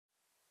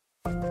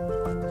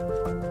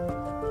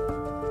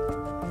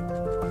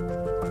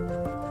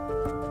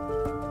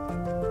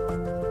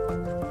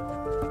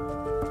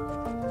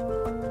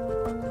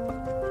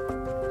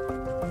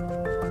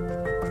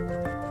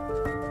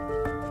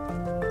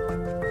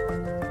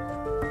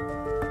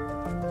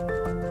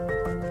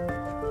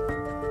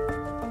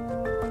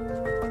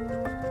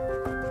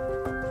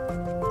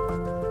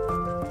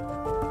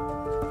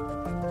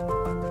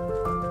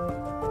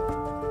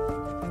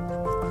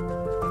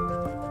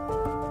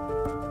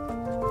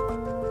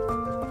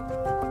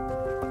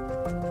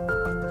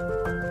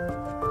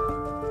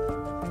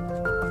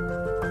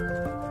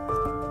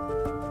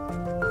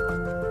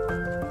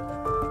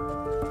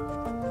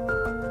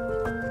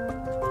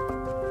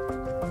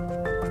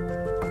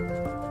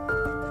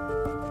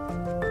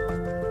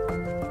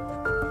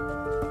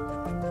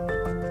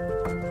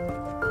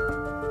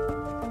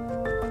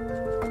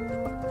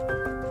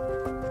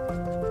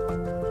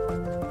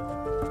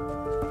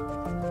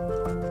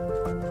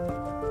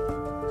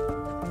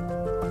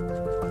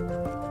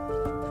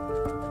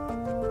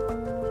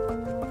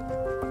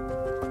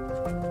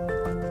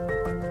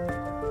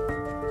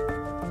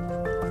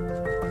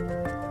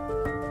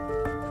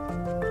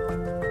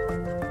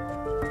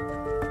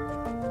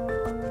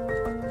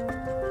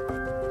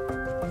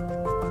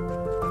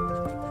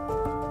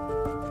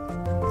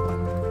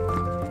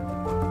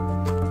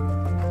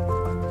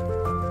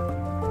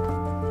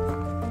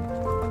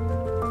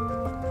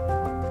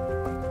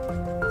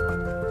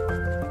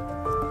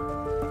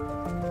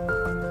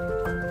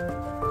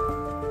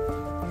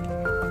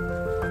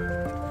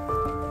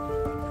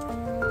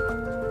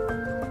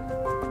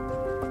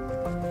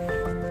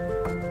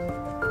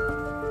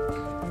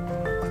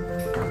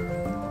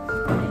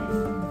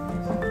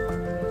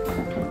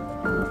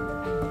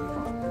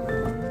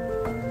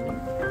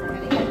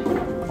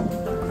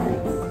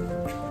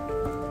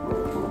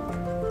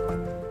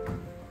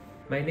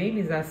My name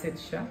is Asit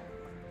Shah.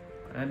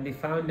 I'm the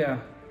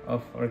founder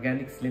of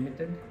Organix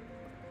Limited,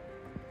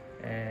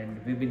 and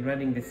we've been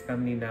running this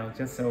company now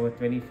just over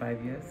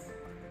 25 years.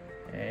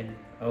 And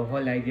our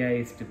whole idea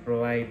is to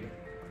provide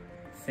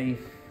safe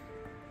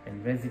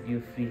and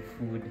residue-free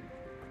food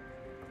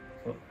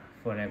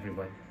for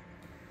everyone.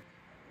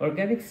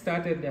 Organix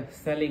started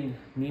selling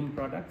neem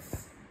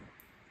products,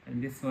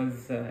 and this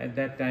was at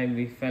that time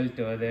we felt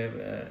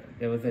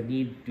there was a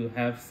need to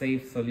have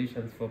safe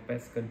solutions for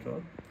pest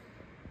control.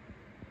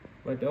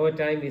 But over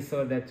time we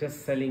saw that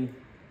just selling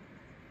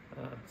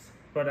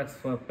products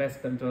for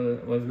pest control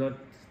was not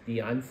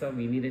the answer.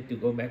 We needed to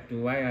go back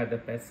to why are the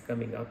pests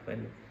coming up,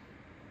 and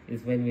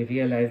is when we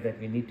realized that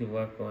we need to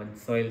work on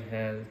soil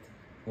health,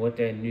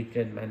 water and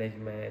nutrient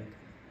management,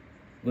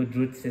 good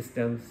root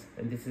systems,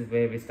 and this is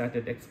where we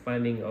started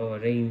expanding our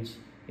range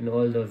in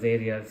all those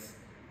areas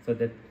so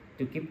that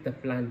to keep the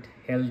plant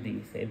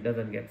healthy so it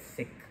doesn't get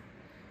sick.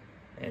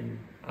 And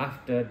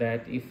after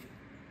that, if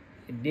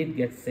it did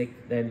get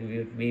sick, then we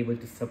would be able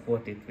to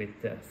support it with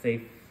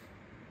safe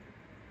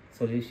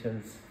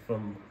solutions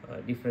from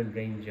a different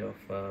range of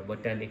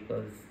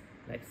botanicals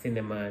like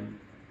cinnamon,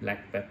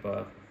 black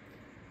pepper,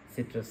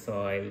 citrus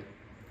oil,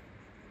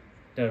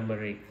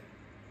 turmeric.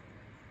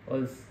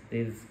 All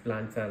these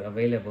plants are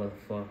available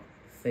for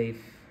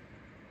safe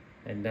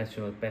and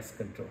natural pest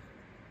control.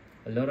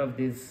 A lot of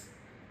these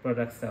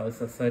products are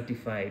also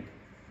certified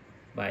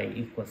by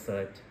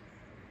EcoCert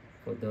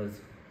for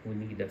those who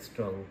need a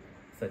strong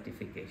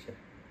certification.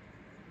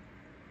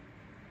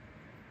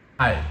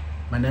 Hi,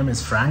 my name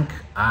is Frank.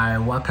 I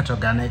work at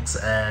Organix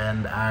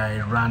and I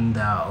run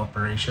the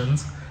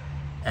operations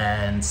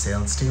and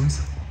sales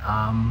teams.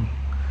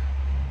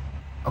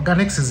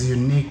 Organix is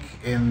unique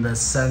in the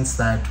sense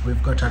that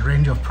we've got a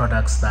range of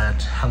products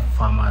that help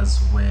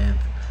farmers with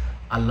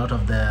a lot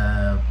of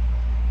the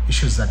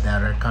issues that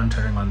they're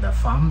encountering on their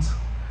farms.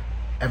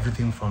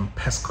 Everything from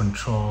pest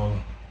control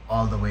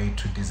all the way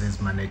to disease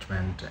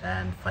management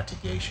and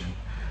fertigation.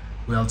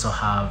 We also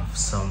have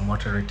some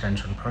water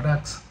retention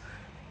products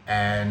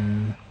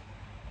and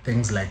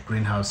things like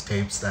greenhouse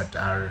tapes that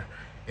are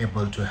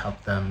able to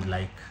help them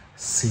like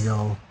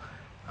seal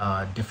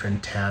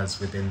different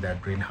tears within their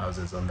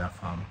greenhouses on their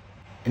farm.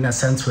 In a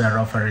sense, we are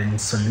offering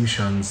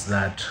solutions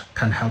that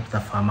can help the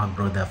farmer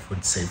grow their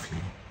food safely.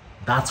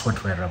 That's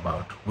what we're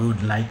about. We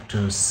would like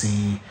to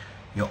see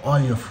all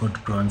your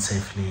food grown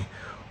safely,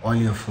 all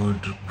your food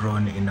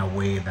grown in a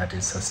way that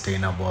is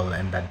sustainable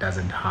and that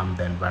doesn't harm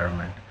the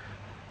environment.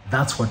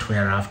 That's what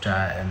we're after,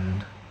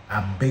 and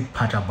a big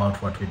part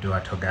about what we do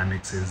at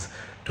Organix is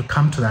to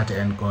come to that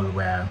end goal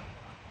where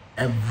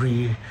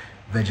every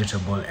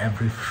vegetable,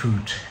 every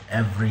fruit,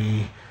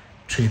 every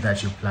tree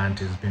that you plant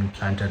is being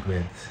planted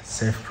with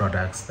safe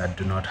products that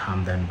do not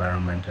harm the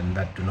environment and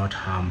that do not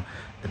harm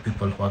the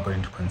people who are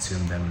going to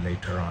consume them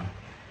later on.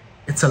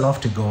 It's a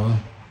lofty goal,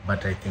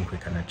 but I think we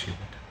can achieve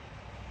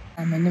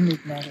it. My name is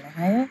Naila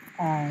Haya,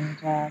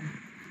 and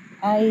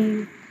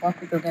I work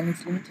with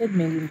Organix Limited,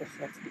 mainly in the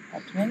sales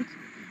department.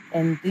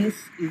 And this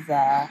is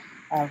a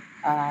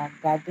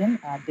garden,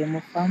 a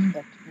demo farm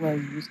that we're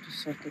used to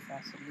showcase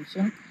our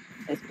solution,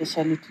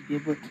 especially to be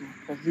able to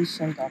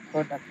position our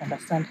product,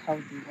 understand how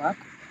they work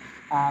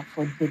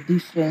for the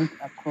different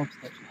crops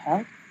that we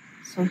have.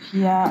 So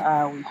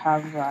here we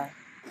have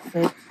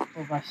sets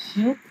of a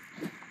few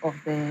of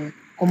the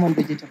common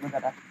vegetables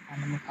that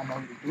animal farmer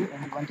will do,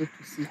 and we wanted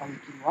to see how it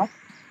will work.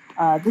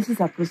 This is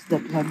a process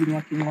that we have been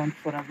working on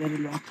for a very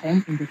long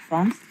time in the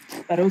farms,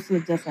 but also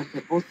just at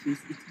the office.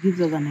 It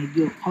gives us an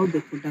idea of how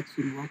the products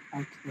will work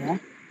out there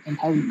and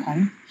how we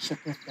can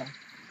showcase them.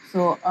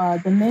 So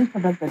the main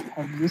product that we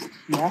have used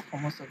here for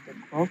most of the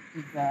crop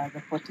is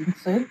the potting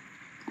soil.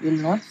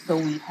 You'll note, so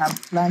we have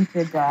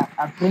planted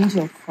a range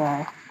of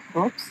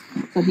crops.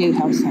 So here we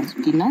have some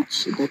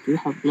spinach that we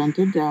have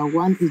planted.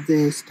 One is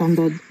the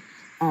standard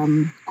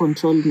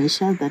control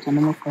measure that a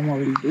normal farmer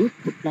will do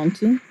for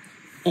planting.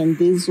 And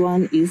this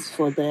one is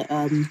for the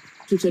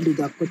treated with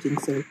the potting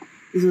soil.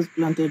 This was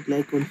planted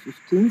like on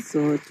 15,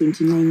 so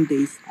 29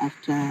 days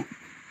after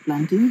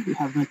planting. We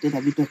have noted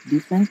a bit of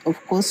difference.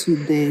 Of course,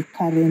 with the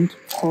current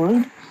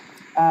cold,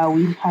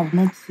 we have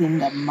not seen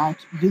that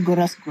much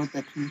vigorous growth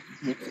that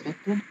we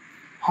expected.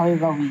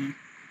 However, we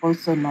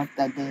also note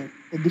that the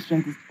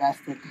difference is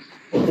drastic,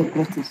 but the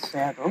growth is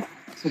fair off.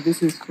 So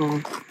this is for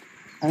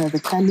the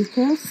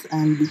calicos,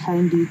 and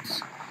behind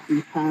it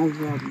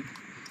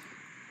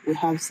we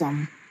have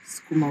some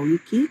skuma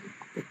wiki,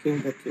 the care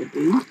that we're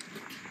doing.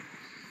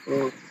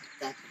 So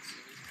that.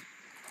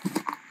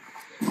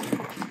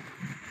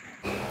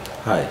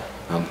 Hi,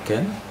 I'm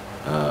Ken.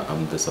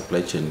 I'm the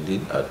supply chain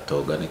lead at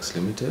Organix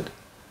Limited.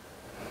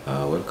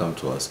 Welcome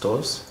to our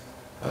stores.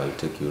 I'll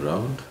take you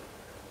around,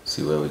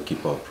 see where we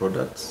keep our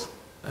products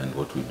and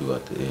what we do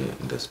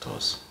in the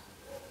stores.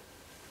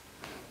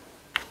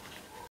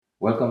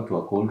 Welcome to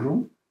our cold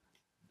room.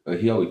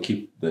 Here we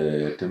keep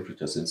the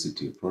temperature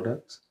sensitive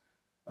products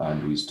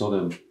and we store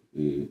them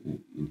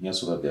in here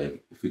so that their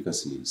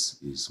efficacy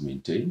is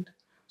maintained,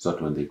 so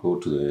that when they go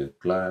to the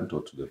client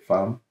or to the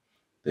farm,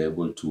 they're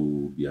able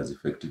to be as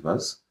effective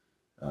as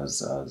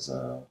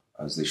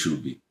they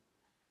should be.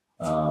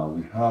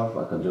 We have,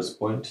 I can just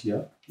point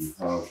here, we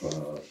have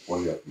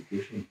foliar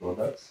application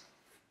products,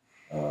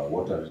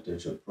 water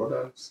retention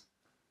products,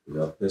 we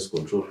have pest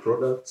control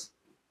products.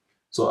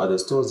 So at the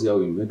stores here,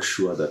 we make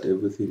sure that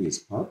everything is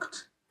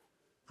packed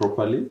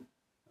properly,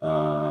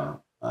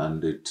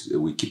 and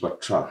we keep a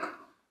track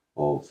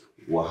of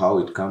how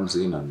it comes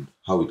in and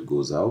how it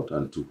goes out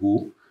and to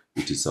who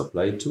it is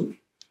supplied to.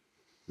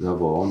 We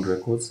have our own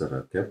records that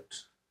are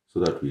kept so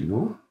that we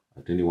know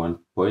at any one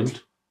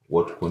point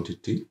what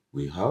quantity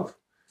we have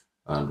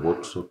and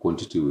what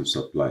quantity we've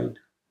supplied.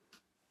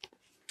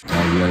 We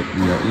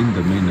are in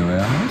the main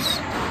warehouse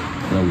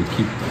where we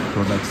keep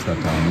products that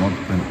are not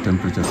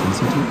temperature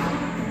sensitive,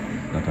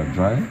 that are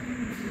dry,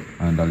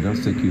 and I'll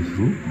just take you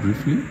through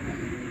briefly.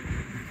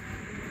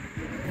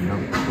 We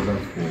have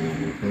products for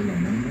soil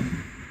amendment,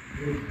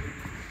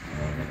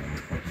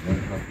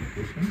 fertilizer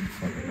application,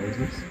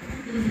 fertilizers.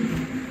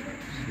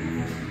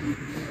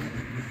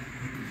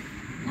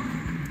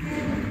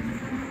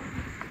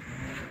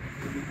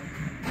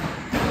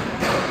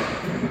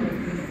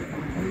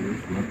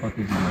 We have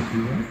packaging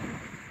material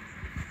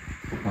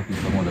to package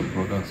some of the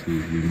products we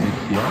make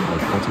here,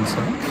 like cotton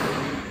soil.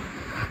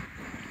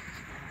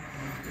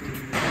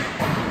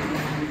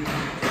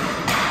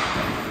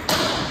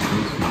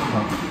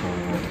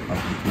 For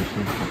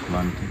application for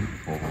planting,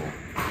 for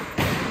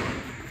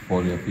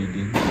foliar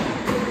feeding.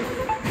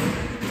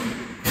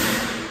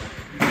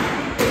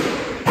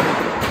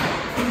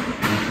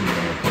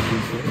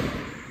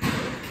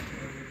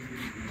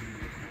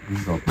 This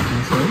is our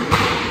cotton soil.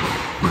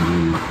 We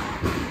will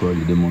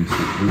probably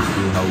demonstrate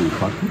briefly how we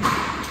pack it.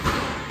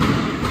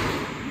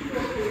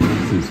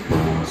 This is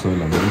for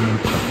soil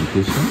amendment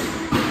application.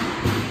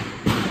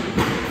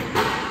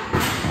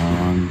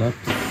 And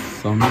that's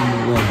some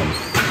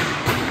warehouse.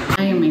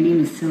 Hi, my name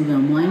is Sylvia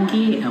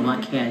Mwangi. I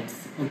work here at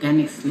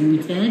Organix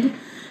Limited,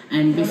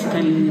 and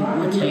basically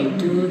what I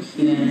do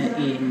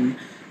here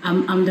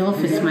I'm the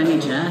office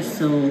manager,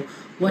 so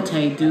what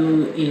I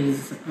do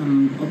is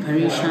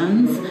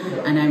operations,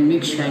 and I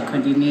make sure I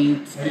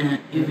coordinate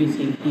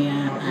everything here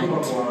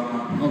at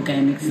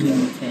Organix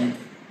Limited.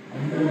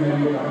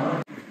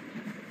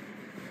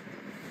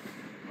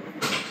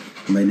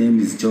 My name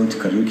is George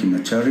Kariuki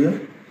Macharia.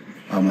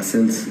 I'm a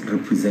sales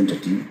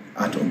representative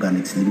at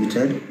Organix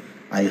Limited.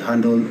 I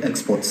handle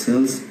export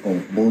sales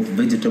of both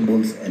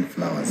vegetables and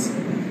flowers.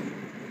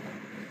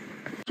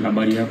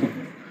 Habari yako?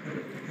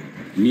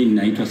 Mimi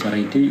naitwa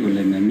Saraitei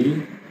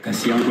Olemamili.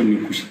 Kazi yangu ni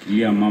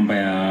kushikilia mambo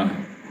ya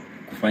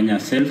kufanya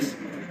sales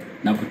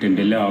na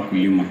kutembelea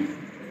wakulima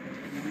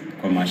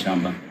kwa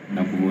mashamba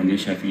na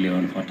kuonyesha vile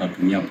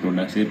watatumia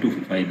products zetu,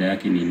 faida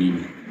yake ni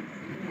nini.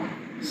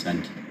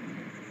 Asante.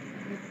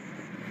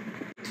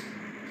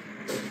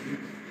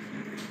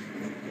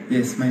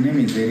 Yes, my name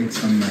is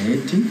Erickson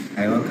Maeti.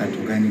 I work at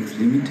Organix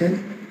Limited.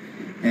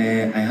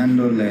 I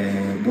handle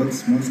both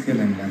small scale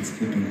and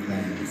landscaping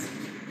clients.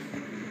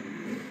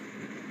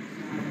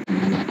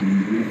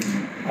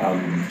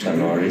 I'm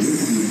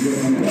Janoris,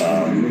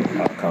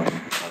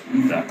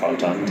 the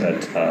accountant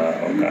at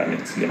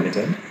Organix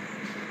Limited.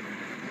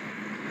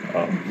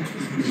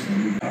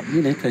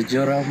 Mimi naitwa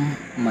Joram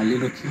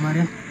Malilo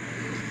Kimarian.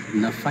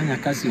 Nafanya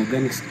kazi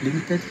Organix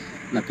Limited.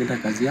 Napenda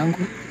kazi yangu.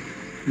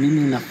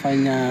 Mimi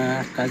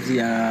nafanya kazi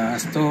ya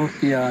store,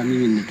 pia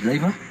mimi ni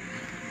driver.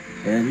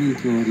 Mimi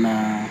ndio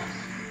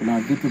kuna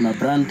vitu na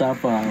brand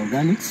hapa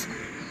Organix.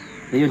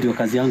 Hiyo ndio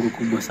kazi yangu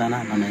kubwa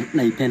sana na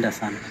naipenda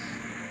sana.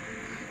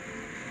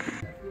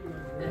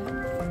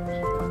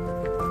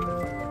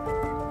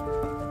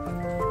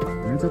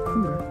 Unaweza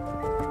kufunga